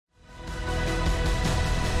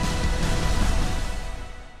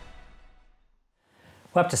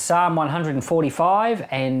We're up to Psalm 145,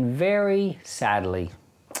 and very sadly,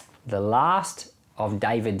 the last of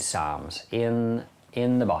David's Psalms in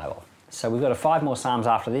the Bible. So we've got 5 more Psalms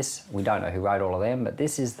after this. We don't know who wrote all of them, but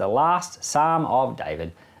this is the last Psalm of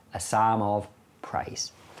David, a Psalm of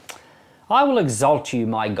praise. I will exalt you,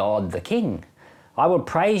 my God, the King. I will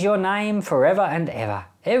praise your name forever and ever.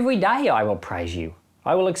 Every day I will praise you.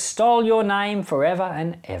 I will extol your name forever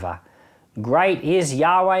and ever. Great is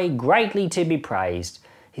Yahweh, greatly to be praised.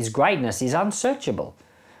 His greatness is unsearchable.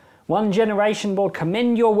 One generation will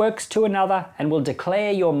commend your works to another and will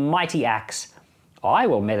declare your mighty acts. I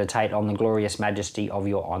will meditate on the glorious majesty of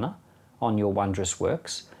your honour, on your wondrous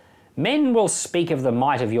works. Men will speak of the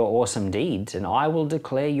might of your awesome deeds, and I will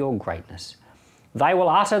declare your greatness. They will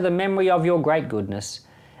utter the memory of your great goodness,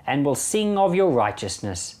 and will sing of your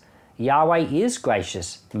righteousness. Yahweh is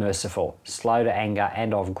gracious, merciful, slow to anger,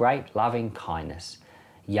 and of great loving kindness.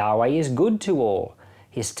 Yahweh is good to all.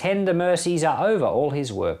 His tender mercies are over all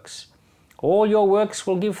his works. All your works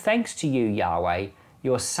will give thanks to you, Yahweh.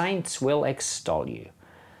 Your saints will extol you.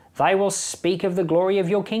 They will speak of the glory of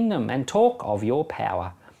your kingdom and talk of your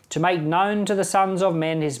power, to make known to the sons of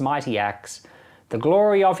men his mighty acts, the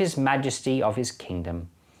glory of his majesty of his kingdom.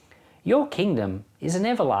 Your kingdom is an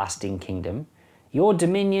everlasting kingdom. Your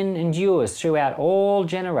dominion endures throughout all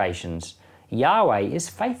generations. Yahweh is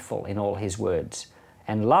faithful in all his words,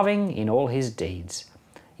 and loving in all his deeds.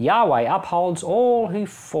 Yahweh upholds all who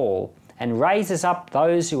fall, and raises up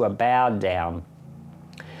those who are bowed down.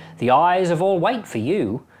 The eyes of all wait for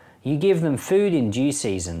you. You give them food in due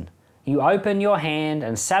season. You open your hand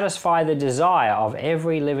and satisfy the desire of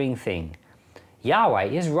every living thing. Yahweh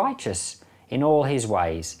is righteous in all his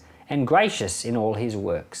ways, and gracious in all his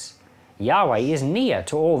works. Yahweh is near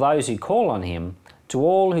to all those who call on him, to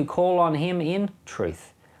all who call on him in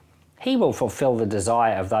truth. He will fulfill the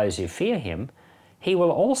desire of those who fear him. He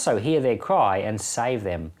will also hear their cry and save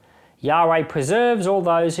them. Yahweh preserves all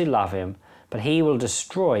those who love him, but he will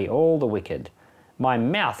destroy all the wicked. My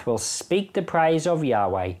mouth will speak the praise of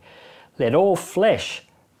Yahweh. Let all flesh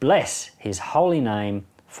bless his holy name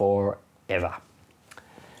forever.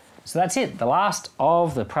 So that's it, the last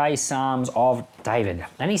of the praise psalms of David.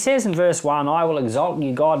 And he says in verse 1, I will exalt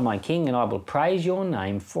you, God, my King, and I will praise your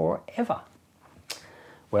name forever.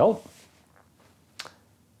 Well,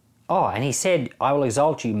 and he said, I will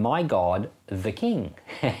exalt you, my God, the King.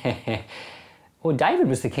 Well, David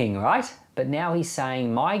was the king, right? But now he's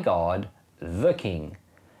saying, my God, the King.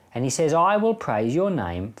 And he says, I will praise your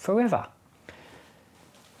name forever.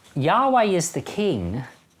 Yahweh is the king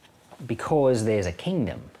because there's a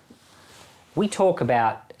kingdom. We talk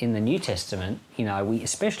about in the New Testament,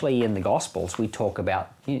 especially in the Gospels, we talk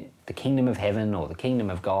about the kingdom of heaven or the kingdom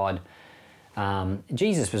of God.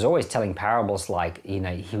 Jesus was always telling parables like, he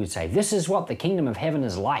would say, this is what the kingdom of heaven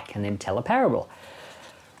is like, and then tell a parable.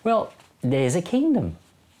 Well, there's a kingdom,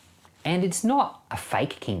 and it's not a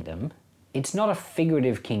fake kingdom. It's not a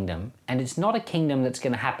figurative kingdom, and it's not a kingdom that's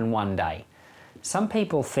going to happen one day. Some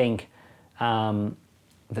people think that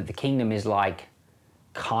the kingdom is like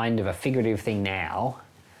kind of a figurative thing now,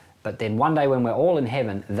 but then one day when we're all in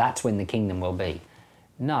heaven, that's when the kingdom will be.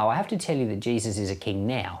 No, I have to tell you that Jesus is a king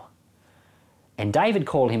now. And David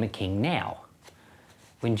called him a king now.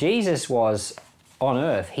 When Jesus was on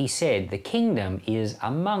earth, he said, the kingdom is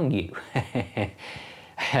among you.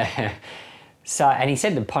 And he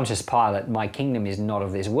said to Pontius Pilate, my kingdom is not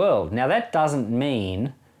of this world. Now that doesn't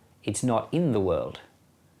mean it's not in the world.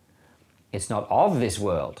 It's not of this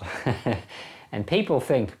world. And people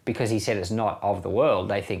think because he said it's not of the world,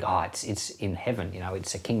 they think, it's in heaven,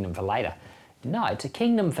 it's a kingdom for later. No, it's a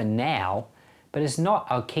kingdom for now, but it's not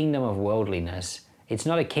a kingdom of worldliness. It's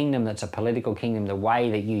not a kingdom that's a political kingdom the way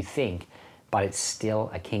that you think, but it's still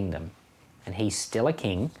a kingdom. And he's still a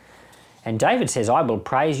king. And David says, I will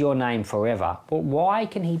praise your name forever. Well, why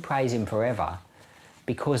can he praise him forever?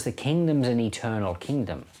 Because the kingdom's an eternal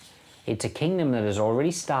kingdom. It's a kingdom that has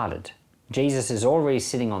already started. Jesus is already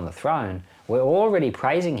sitting on the throne. We're already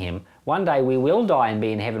praising him. One day we will die and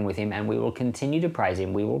be in heaven with him, and we will continue to praise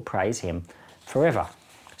him. We will praise him forever.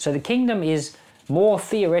 So the kingdom is more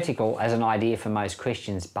theoretical as an idea for most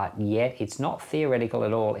Christians, but yet it's not theoretical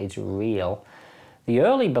at all. It's real. The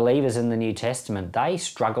early believers in the New Testament, they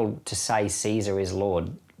struggled to say Caesar is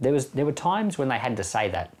Lord. There were times when they had to say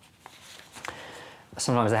that.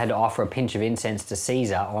 Sometimes they had to offer a pinch of incense to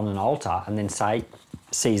Caesar on an altar and then say,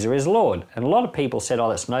 Caesar is Lord. And a lot of people said,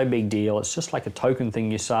 that's no big deal. It's just like a token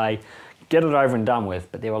thing you say, get it over and done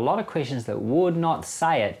with. But there were a lot of Christians that would not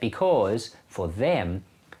say it because for them,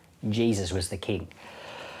 Jesus was the king.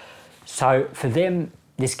 So for them,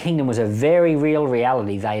 this kingdom was a very real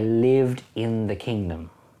reality. They lived in the kingdom.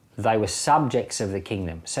 They were subjects of the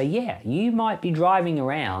kingdom. So yeah, you might be driving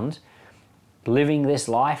around, living this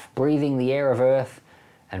life, breathing the air of earth,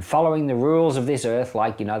 and following the rules of this earth,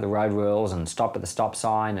 like, the road rules and stop at the stop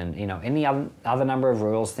sign and, any other number of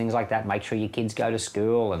rules, things like that. Make sure your kids go to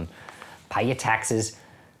school and pay your taxes.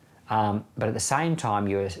 But at the same time,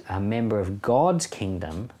 you're a member of God's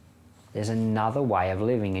kingdom. There's another way of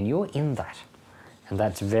living, and you're in that. And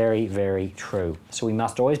that's very, very true. So we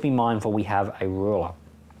must always be mindful we have a ruler.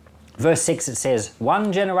 Verse 6, it says,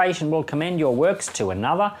 "One generation will commend your works to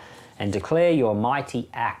another and declare your mighty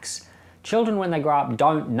acts." Children, when they grow up,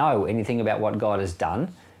 don't know anything about what God has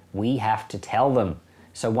done. We have to tell them.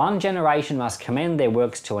 So one generation must commend their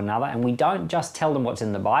works to another, and we don't just tell them what's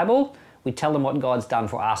in the Bible, we tell them what God's done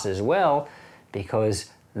for us as well,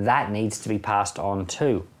 because that needs to be passed on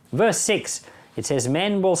too. Verse 6, it says,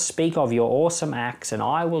 "Men will speak of your awesome acts, and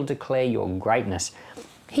I will declare your greatness."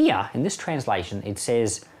 Here, in this translation, it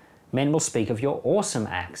says, "Men will speak of your awesome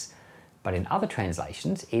acts." But in other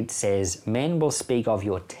translations, it says, "Men will speak of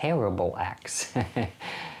your terrible acts."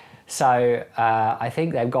 So I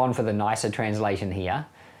think they've gone for the nicer translation here,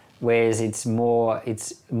 whereas it's more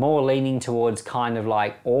leaning towards kind of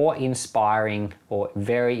like awe-inspiring or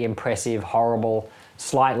very impressive, horrible,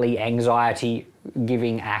 slightly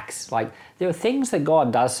anxiety-giving acts. Like, there are things that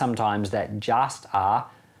God does sometimes that just are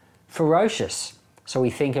ferocious. So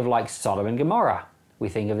we think of like Sodom and Gomorrah. We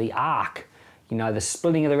think of the Ark. The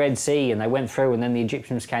splitting of the Red Sea, and they went through, and then the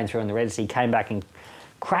Egyptians came through, and the Red Sea came back and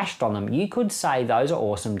crashed on them. You could say those are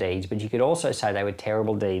awesome deeds, but you could also say they were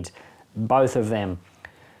terrible deeds, both of them.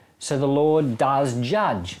 So the Lord does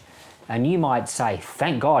judge. And you might say,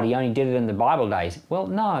 thank God he only did it in the Bible days. Well,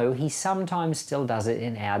 no, he sometimes still does it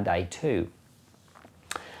in our day too.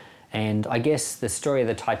 And I guess the story of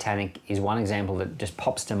the Titanic is one example that just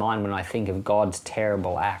pops to mind when I think of God's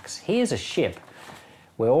terrible acts. Here's a ship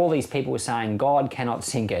where all these people were saying God cannot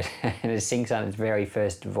sink it, and it sinks on its very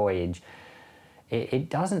first voyage. It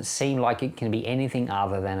doesn't seem like it can be anything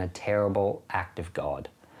other than a terrible act of God.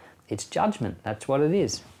 It's judgment, that's what it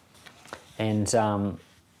is. And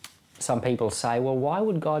some people say, well, why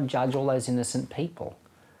would God judge all those innocent people?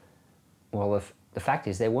 Well, the fact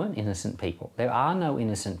is there weren't innocent people. There are no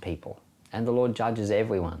innocent people, and the Lord judges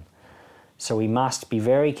everyone. So we must be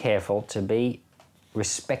very careful to be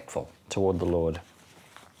respectful toward the Lord.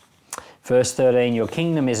 Verse 13, "Your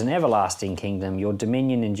kingdom is an everlasting kingdom. Your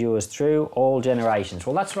dominion endures through all generations."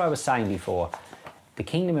 Well, that's what I was saying before. The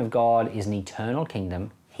kingdom of God is an eternal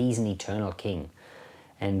kingdom. He's an eternal king.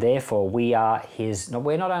 And therefore, we are his.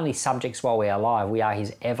 We're not only subjects while we are alive, we are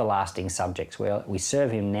his everlasting subjects. We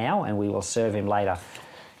serve him now, and we will serve him later.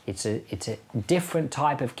 It's a different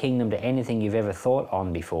type of kingdom to anything you've ever thought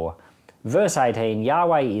on before. Verse 18,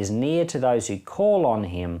 "Yahweh is near to those who call on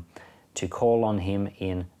him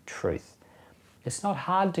in truth." It's not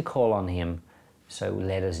hard to call on him, so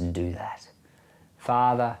let us do that.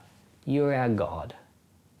 Father, you are our God.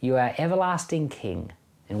 You are our everlasting King,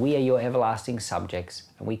 and we are your everlasting subjects,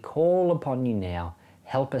 and we call upon you now.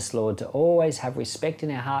 Help us, Lord, to always have respect in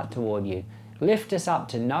our heart toward you. Lift us up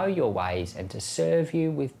to know your ways and to serve you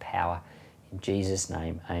with power. In Jesus'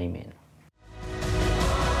 name, amen.